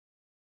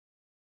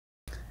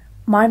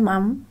My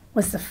mum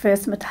was the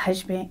first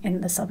Matajbe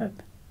in the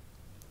suburb.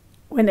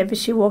 Whenever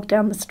she walked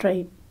down the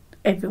street,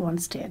 everyone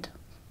stared.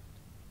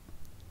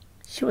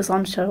 She was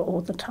on show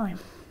all the time.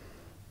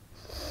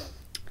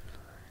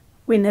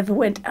 We never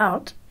went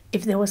out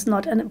if there was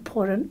not an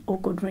important or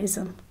good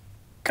reason.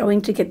 Going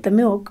to get the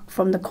milk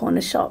from the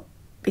corner shop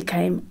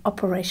became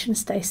Operation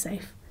Stay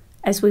Safe,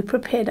 as we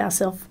prepared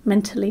ourselves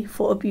mentally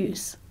for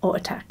abuse or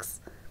attacks.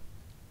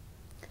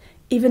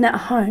 Even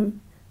at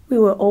home, we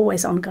were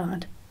always on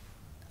guard.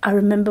 I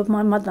remember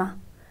my mother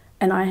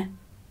and I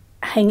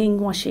hanging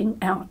washing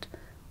out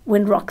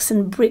when rocks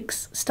and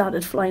bricks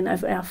started flying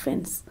over our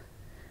fence.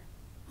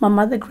 My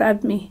mother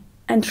grabbed me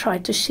and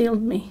tried to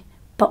shield me,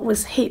 but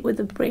was hit with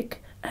a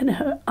brick and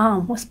her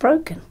arm was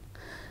broken.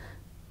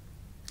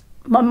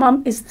 My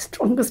mum is the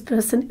strongest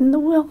person in the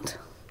world.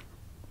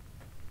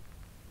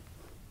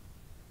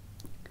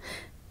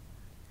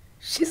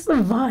 She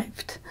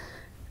survived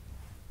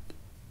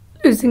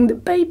losing the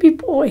baby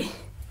boy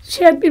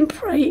she had been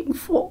praying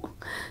for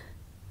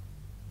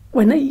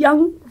when a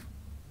young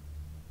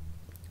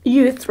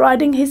youth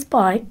riding his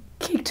bike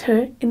kicked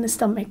her in the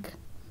stomach.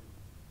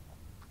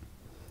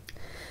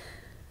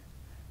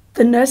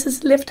 The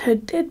nurses left her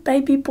dead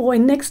baby boy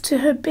next to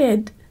her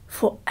bed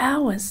for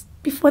hours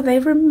before they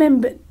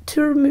remembered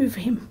to remove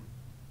him.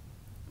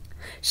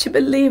 She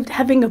believed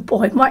having a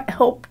boy might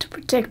help to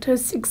protect her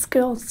 6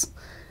 girls.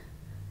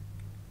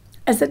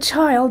 As a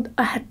child,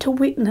 I had to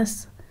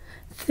witness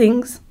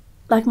things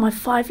like my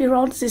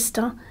 5-year-old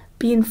sister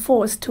being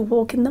forced to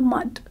walk in the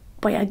mud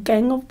by a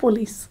gang of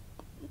bullies.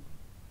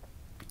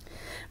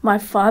 My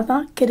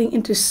father getting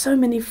into so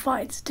many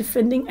fights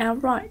defending our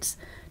rights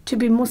to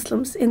be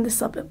Muslims in the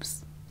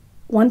suburbs.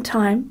 One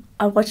time,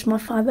 I watched my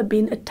father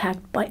being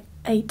attacked by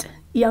 8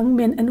 young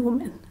men and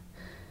women.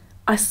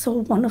 I saw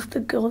one of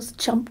the girls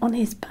jump on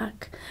his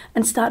back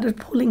and started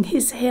pulling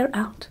his hair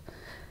out.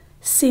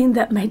 Seeing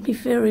that made me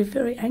very,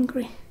 very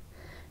angry,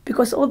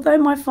 because although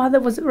my father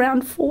was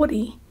around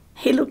 40,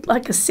 he looked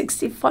like a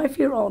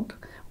 65-year-old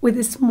with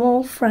a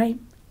small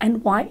frame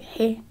and white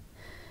hair.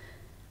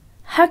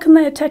 How can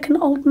they attack an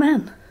old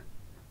man?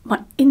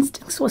 My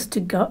instincts was to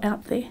go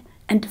out there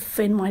and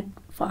defend my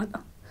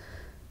father.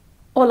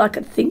 All I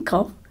could think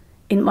of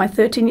in my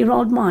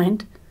 13-year-old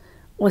mind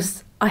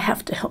was, I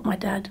have to help my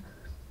dad.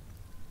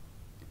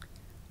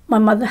 My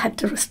mother had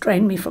to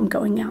restrain me from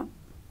going out.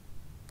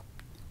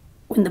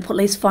 When the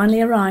police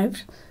finally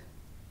arrived,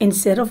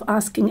 instead of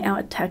asking our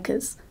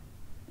attackers,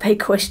 they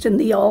questioned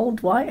the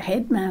old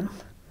white-haired man.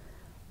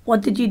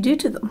 What did you do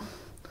to them?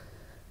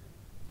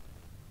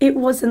 It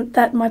wasn't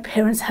that my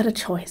parents had a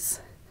choice.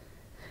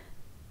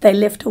 They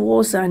left a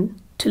war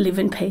zone to live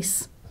in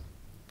peace.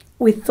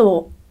 We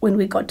thought when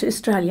we got to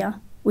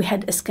Australia, we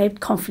had escaped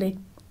conflict,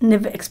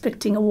 never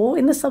expecting a war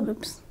in the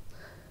suburbs.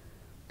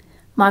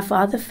 My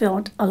father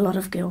felt a lot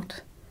of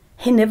guilt.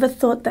 He never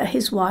thought that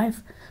his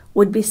wife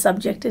would be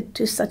subjected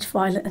to such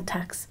violent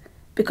attacks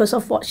because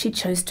of what she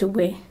chose to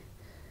wear.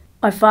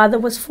 My father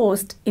was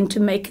forced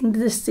into making the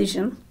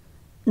decision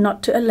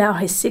not to allow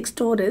his 6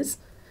 daughters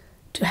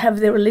to have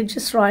their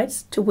religious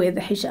rights to wear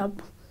the hijab.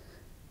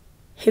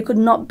 He could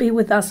not be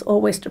with us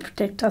always to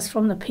protect us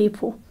from the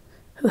people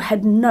who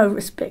had no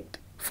respect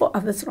for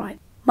others' rights.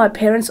 My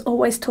parents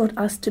always taught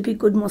us to be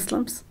good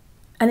Muslims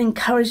and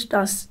encouraged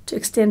us to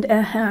extend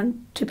our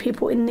hand to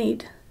people in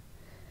need.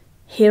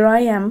 Here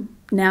I am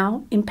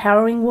now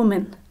empowering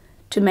women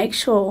to make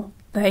sure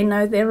they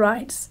know their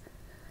rights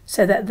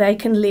so that they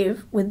can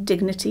live with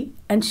dignity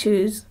and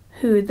choose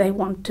who they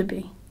want to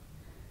be.